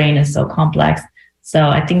that the brain is so complex. So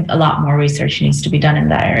I think a lot more research needs to be done in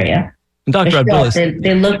that area. Dr. Abdullah,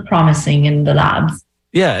 they look promising in the labs.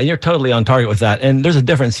 Yeah, you're totally on target with that. And there's a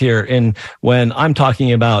difference here in when I'm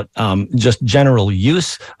talking about just general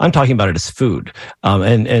use, I'm talking about it as food.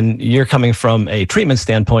 And you're coming from a treatment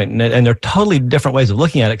standpoint, and they're totally different ways of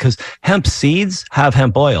looking at it, because hemp seeds have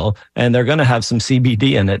hemp oil, and they're going to have some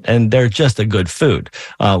CBD in it, and they're just a good food.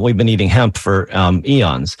 We've been eating hemp for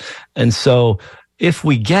eons. And so if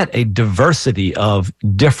we get a diversity of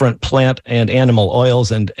different plant and animal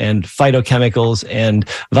oils and phytochemicals and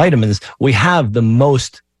vitamins, we have the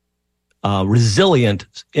most resilient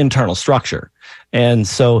internal structure. And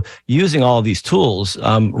so using all of these tools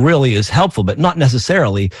really is helpful, but not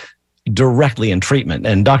necessarily directly in treatment.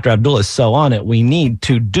 And Dr. Abdullah is so on it. We need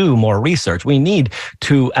to do more research. We need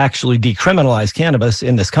to actually decriminalize cannabis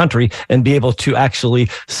in this country and be able to actually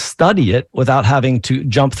study it without having to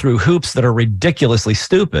jump through hoops that are ridiculously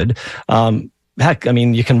stupid. Heck, I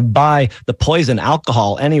mean, you can buy the poison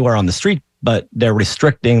alcohol anywhere on the street, but they're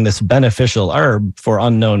restricting this beneficial herb for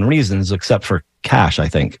unknown reasons, except for cash, I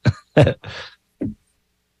think.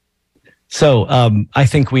 So I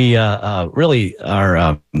think we really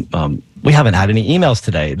are, we haven't had any emails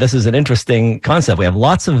today. This is an interesting concept. We have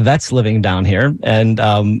lots of vets living down here, and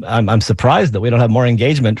I'm surprised that we don't have more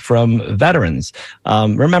engagement from veterans.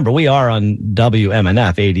 Remember, we are on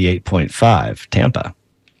WMNF 88.5, Tampa.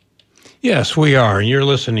 Yes, we are. And you're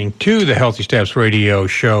listening to the Healthy Steps Radio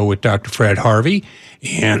Show with Dr. Fred Harvey.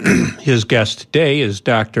 And his guest today is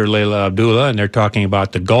Dr. Laila Abdullah, and they're talking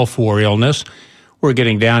about the Gulf War illness. We're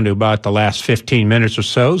getting down to about the last 15 minutes or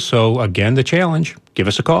so. So, again, the challenge. Give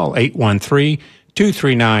us a call,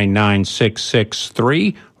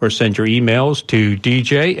 813-239-9663, or send your emails to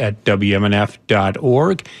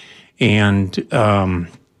dj@wmnf.org. And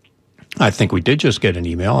I think we did just get an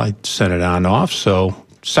email. I sent it on off, so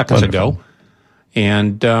seconds ago.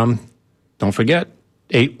 And don't forget,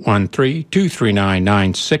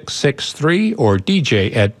 813-239-9663 or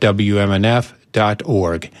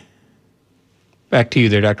dj@wmnf.org. Back to you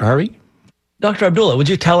there, Dr. Harvey. Dr. Abdullah, would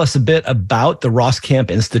you tell us a bit about the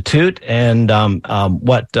Roskamp Institute and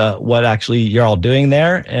what actually you're all doing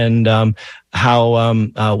there, and how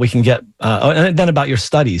we can get, and then about your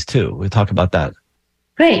studies too. We'll talk about that.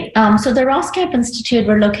 Great. So the Roskamp Institute,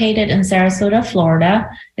 we're located in Sarasota, Florida.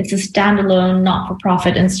 It's a standalone,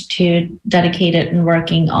 not-for-profit institute dedicated and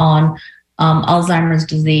working on Alzheimer's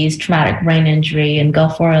disease, traumatic brain injury, and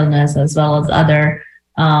Gulf War illness, as well as other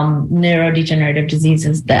neurodegenerative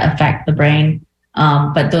diseases that affect the brain.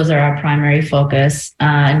 But those are our primary focus.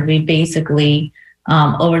 And we basically,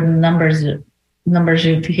 over the numbers you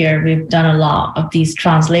hear, we've done a lot of these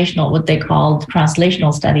what they call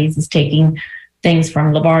translational studies, is taking things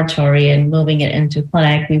from laboratory and moving it into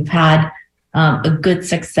clinic. We've had a good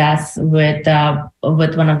success with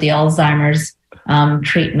one of the Alzheimer's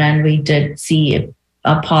treatment. We did see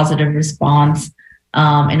a positive response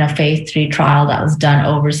in a phase 3 trial that was done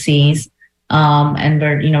overseas, and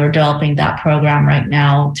we're developing that program right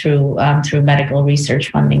now through medical research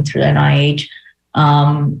funding through NIH.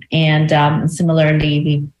 And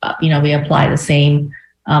similarly, we apply the same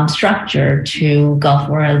structure to Gulf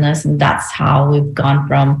War illness, and that's how we've gone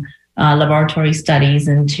from laboratory studies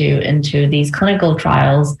into these clinical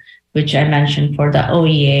trials, which I mentioned for the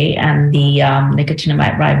OEA and the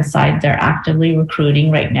nicotinamide riboside. They're actively recruiting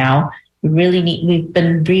right now. We've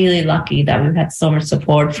been really lucky that we've had so much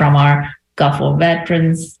support from our Gulf War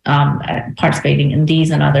veterans participating in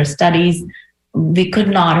these and other studies. We could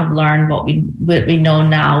not have learned what we know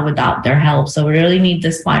now without their help. So we really need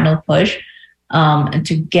this final push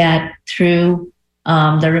to get through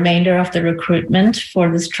the remainder of the recruitment for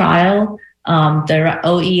this trial. The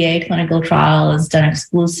OEA clinical trial is done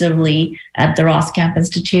exclusively at the Roskamp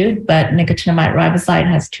Institute, but nicotinamide riboside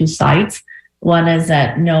has 2 sites. One is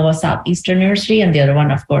at Nova Southeastern University, and the other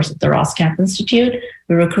one, of course, at the Roskamp Institute.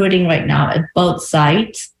 We're recruiting right now at both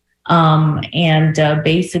sites.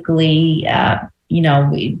 Basically, we're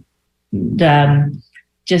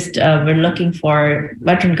looking for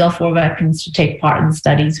Gulf War veterans to take part in the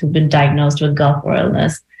studies who've been diagnosed with Gulf War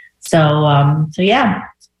illness. I'm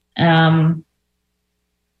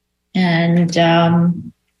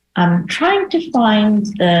trying to find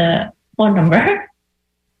the phone number.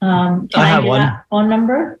 I have one. Phone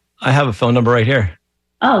number? I have a phone number right here.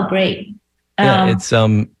 Oh, great. Yeah, it's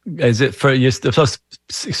is it for you're supposed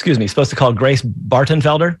to call Grace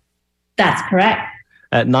Bartenfelder? That's correct.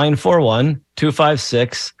 At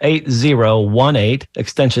 941-256-8018,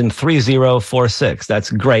 extension 3046.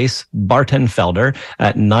 That's Grace Bartenfelder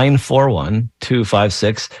at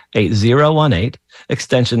 941-256-8018,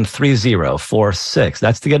 extension 3046.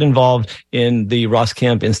 That's to get involved in the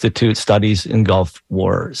Roskamp Institute studies in Gulf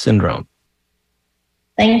War syndrome.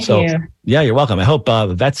 Thank you. Yeah, you're welcome. I hope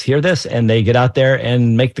vets hear this and they get out there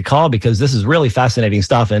and make the call, because this is really fascinating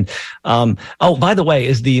stuff. And by the way,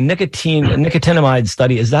 is the nicotinamide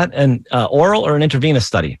study, is that an oral or an intravenous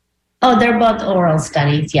study? Oh, they're both oral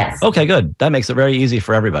studies, yes. Okay, good. That makes it very easy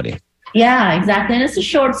for everybody. Yeah, exactly. And it's a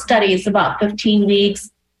short study. It's about 15 weeks.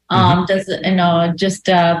 Just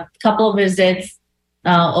a couple of visits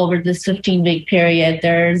over this 15-week period.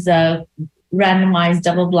 There's a randomized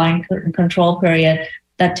double-blind control period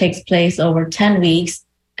that takes place over 10 weeks.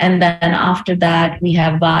 And then after that, we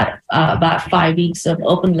have about 5 weeks of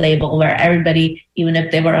open label where everybody, even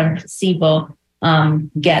if they were on placebo,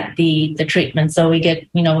 get the treatment. So we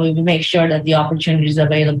make sure that the opportunity is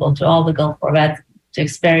available to all the Gulf War vets to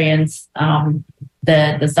experience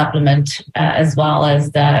the supplement as well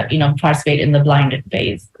as participate in the blinded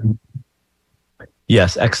phase.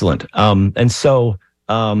 Yes, excellent. And so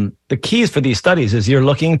the keys for these studies is you're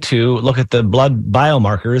looking to look at the blood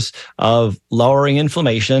biomarkers of lowering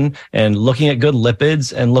inflammation and looking at good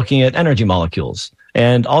lipids and looking at energy molecules,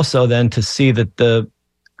 and also then to see that the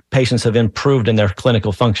patients have improved in their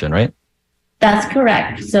clinical function, right? That's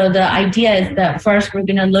correct. So the idea is that first we're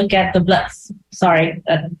going to look at the blood. Sorry,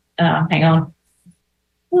 hang on.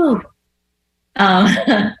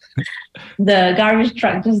 The garbage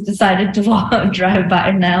truck just decided to drive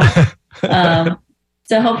by now.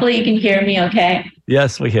 So hopefully you can hear me okay.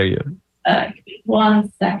 Yes, we hear you.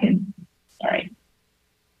 1 second. Sorry.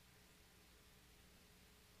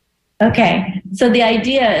 Okay. So the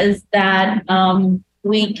idea is that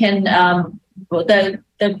we can, the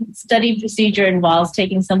study procedure involves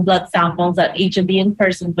taking some blood samples at each of the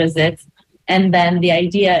in-person visits. And then the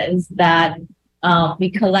idea is that we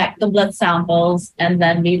collect the blood samples and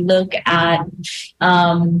then we look at,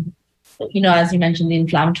 as you mentioned, the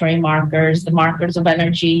inflammatory markers, the markers of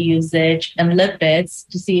energy usage and lipids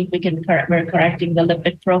to see if we're correcting the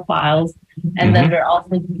lipid profiles. And then we're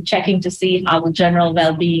also checking to see how the general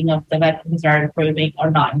well-being of the veterans are improving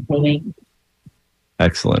or not improving.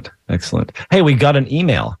 Excellent. Hey, we got an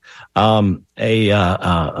email.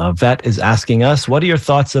 A vet is asking us, what are your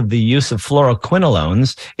thoughts of the use of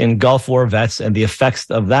fluoroquinolones in Gulf War vets and the effects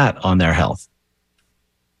of that on their health?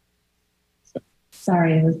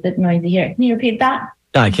 Sorry, it was a bit noisy here. Can you repeat that?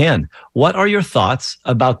 I can. What are your thoughts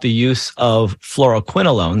about the use of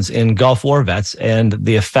fluoroquinolones in Gulf War vets and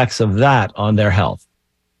the effects of that on their health?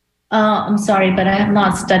 I'm sorry, but I have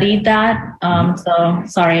not studied that. So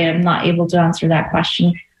sorry, I'm not able to answer that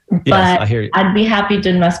question. But yes, I hear you. I'd be happy to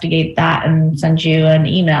investigate that and send you an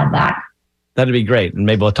email back. That'd be great. And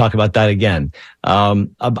maybe we'll talk about that again.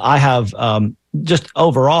 I have just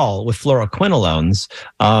overall with fluoroquinolones,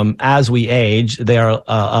 as we age, they are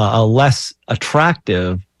a less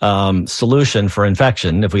attractive solution for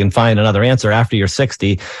infection. If we can find another answer after you're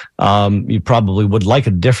 60, you probably would like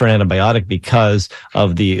a different antibiotic because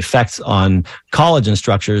of the effects on collagen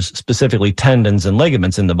structures, specifically tendons and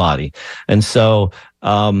ligaments in the body. And so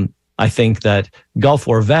I think that Gulf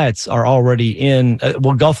War vets are already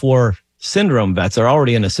Gulf War syndrome vets are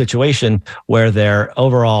already in a situation where their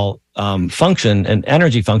overall function and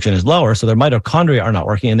energy function is lower, so their mitochondria are not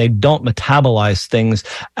working and they don't metabolize things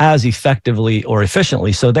as effectively or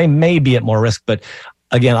efficiently. So they may be at more risk, but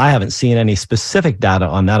again, I haven't seen any specific data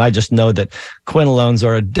on that. I just know that quinolones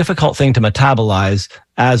are a difficult thing to metabolize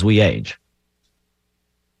as we age.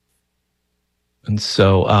 And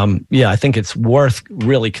so, I think it's worth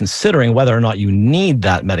really considering whether or not you need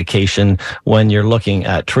that medication when you're looking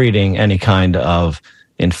at treating any kind of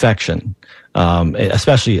infection,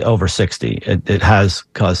 especially over 60. It has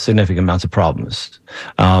caused significant amounts of problems.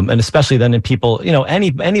 And especially then in people,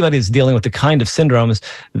 anybody that's dealing with the kind of syndromes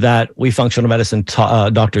that we functional medicine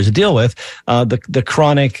doctors deal with, the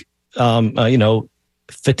chronic,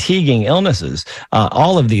 fatiguing illnesses.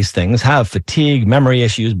 All of these things have fatigue, memory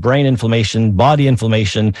issues, brain inflammation, body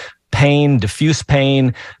inflammation, pain, diffuse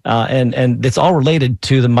pain, and it's all related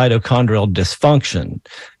to the mitochondrial dysfunction.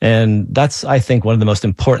 And that's, I think, one of the most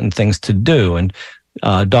important things to do. And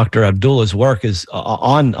Dr. Abdullah's work is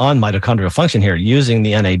on mitochondrial function here. Using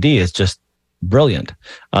the NAD is just brilliant.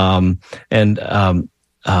 You've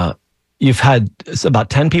had about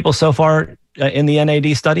 10 people so far in the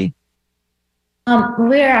NAD study?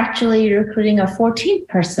 We're actually recruiting a 14th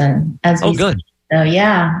person as we Oh, good. So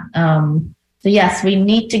yeah. So yes, we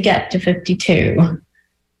need to get to 52.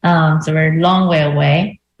 So we're a long way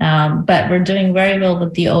away. But we're doing very well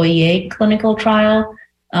with the OEA clinical trial.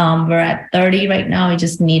 We're at 30 right now. We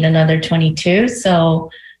just need another 22. So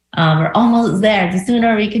we're almost there. The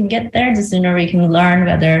sooner we can get there, the sooner we can learn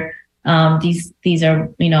whether these are,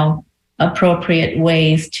 appropriate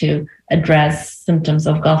ways to address symptoms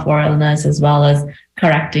of Gulf War illness as well as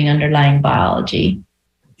correcting underlying biology.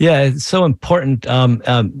 Yeah, it's so important.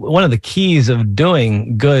 One of the keys of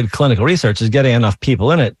doing good clinical research is getting enough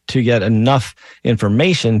people in it to get enough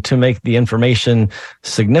information to make the information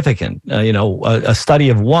significant. A study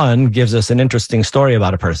of one gives us an interesting story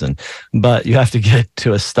about a person, but you have to get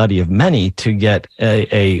to a study of many to get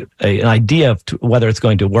an idea of whether it's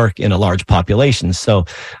going to work in a large population. So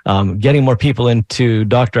getting more people into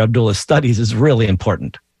Dr. Abdullah's studies is really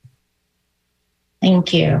important.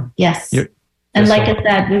 Thank you. Yes. And like I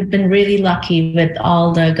said, we've been really lucky with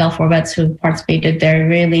all the Gulf War vets who've participated. They're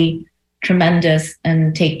really tremendous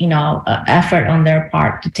and take, effort on their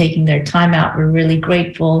part to taking their time out. We're really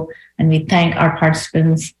grateful. And we thank our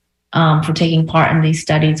participants for taking part in these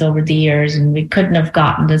studies over the years. And we couldn't have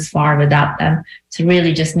gotten this far without them. So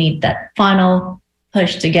really just need that final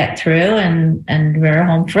push to get through and we're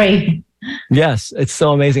home free. Yes, it's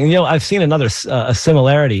so amazing. I've seen another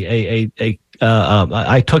similarity.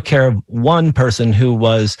 I took care of one person who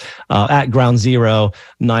was at Ground Zero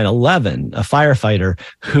 9/11, a firefighter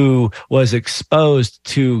who was exposed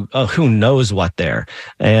to who knows what there.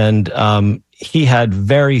 And he had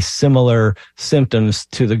very similar symptoms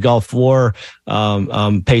to the Gulf War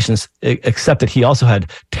patients, except that he also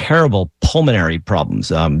had terrible pulmonary problems,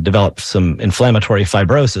 developed some inflammatory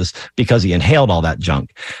fibrosis because he inhaled all that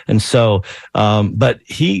junk. And so, but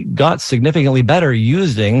he got significantly better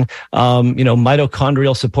using,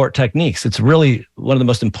 mitochondrial support techniques. It's really one of the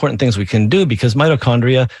most important things we can do because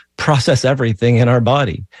mitochondria process everything in our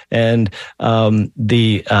body. And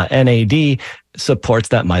the NAD supports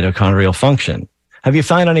that mitochondrial function. Have you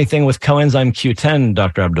found anything with coenzyme Q10,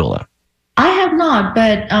 Dr. Abdullah? I have not,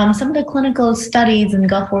 but some of the clinical studies in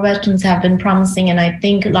Gulf War veterans have been promising, and I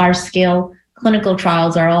think large-scale clinical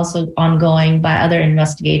trials are also ongoing by other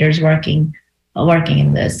investigators working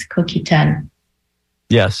in this CoQ10.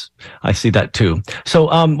 Yes, I see that too. So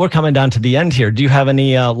we're coming down to the end here. Do you have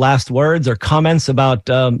any last words or comments about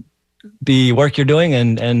the work you're doing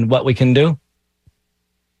and what we can do?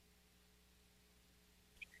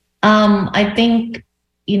 I think,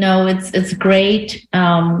 it's great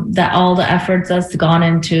that all the efforts that's gone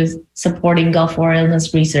into supporting Gulf War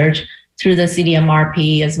illness research through the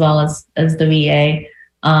CDMRP as well as the VA.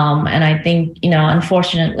 And I think,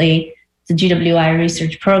 unfortunately, the GWI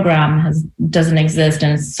research program doesn't exist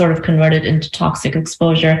and it's sort of converted into toxic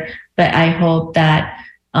exposure. But I hope that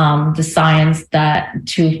the science that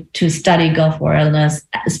to study Gulf War illness,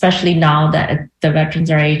 especially now that the veterans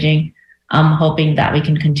are aging, I'm hoping that we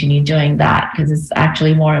can continue doing that because it's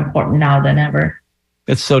actually more important now than ever.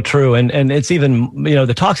 It's so true. And it's even,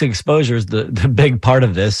 the toxic exposure is the big part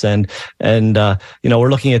of this. And we're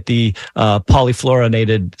looking at the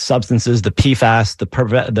polyfluorinated substances, the PFAS,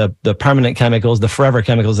 the permanent chemicals, the forever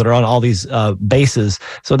chemicals that are on all these bases.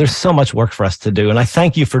 So there's so much work for us to do. And I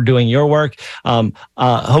thank you for doing your work.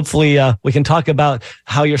 Hopefully we can talk about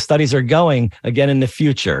how your studies are going again in the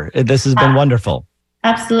future. This has been wonderful.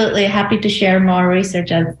 Absolutely. Happy to share more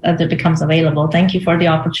research as it becomes available. Thank you for the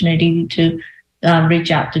opportunity to reach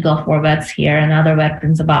out to Gulf War vets here and other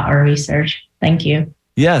veterans about our research. Thank you.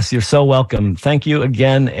 Yes, you're so welcome. Thank you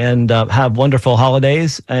again, and have wonderful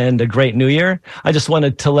holidays and a great New Year. I just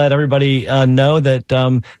wanted to let everybody know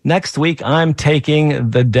that next week I'm taking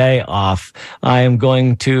the day off. I am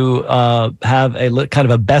going to have a kind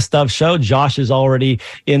of a best of show. Josh is already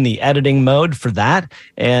in the editing mode for that,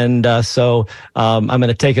 and so I'm going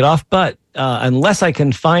to take it off. But unless I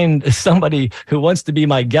can find somebody who wants to be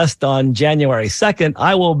my guest on January 2nd,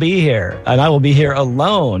 I will be here, and I will be here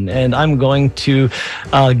alone, and I'm going to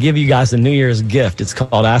give you guys a New Year's gift. It's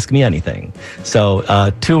called Ask Me Anything.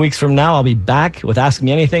 So 2 weeks from now, I'll be back with Ask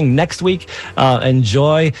Me Anything. Next week,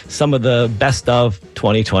 enjoy some of the best of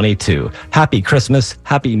 2022. Happy Christmas.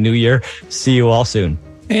 Happy New Year. See you all soon.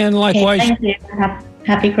 And likewise. Thank you.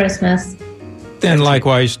 Happy Christmas. And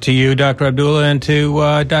likewise to you, Dr. Abdullah, and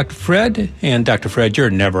to Dr. Fred. And Dr. Fred, you're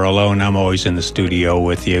never alone. I'm always in the studio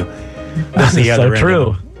with you. This is so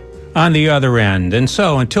true. On the other end. And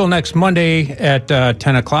so until next Monday at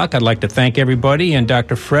 10 o'clock, I'd like to thank everybody and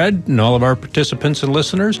Dr. Fred and all of our participants and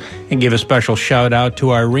listeners and give a special shout out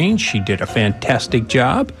to Irene. She did a fantastic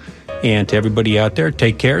job. And to everybody out there,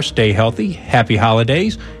 take care, stay healthy, happy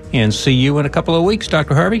holidays, and see you in a couple of weeks,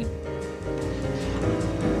 Dr. Harvey.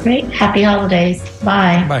 Great. Happy holidays.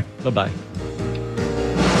 Bye. Bye. Bye-bye.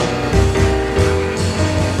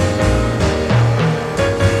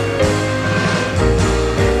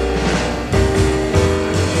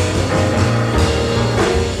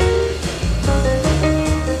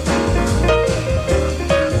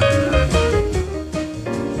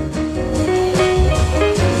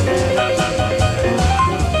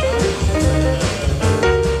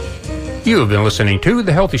 You have been listening to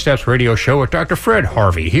the Healthy Steps Radio Show with Dr. Fred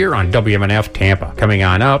Harvey here on WMNF Tampa. Coming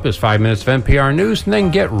on up is 5 minutes of NPR News, and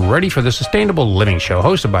then get ready for the Sustainable Living Show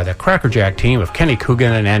hosted by the Crackerjack team of Kenny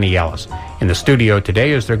Coogan and Annie Ellis. In the studio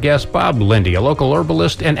today is their guest, Bob Lindy, a local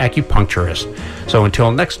herbalist and acupuncturist. So until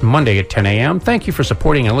next Monday at 10 a.m., thank you for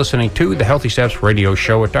supporting and listening to the Healthy Steps Radio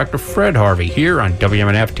Show with Dr. Fred Harvey here on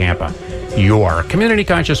WMNF Tampa. Your community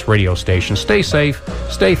conscious radio station. Stay safe,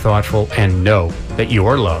 stay thoughtful, and know that you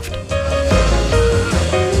are loved.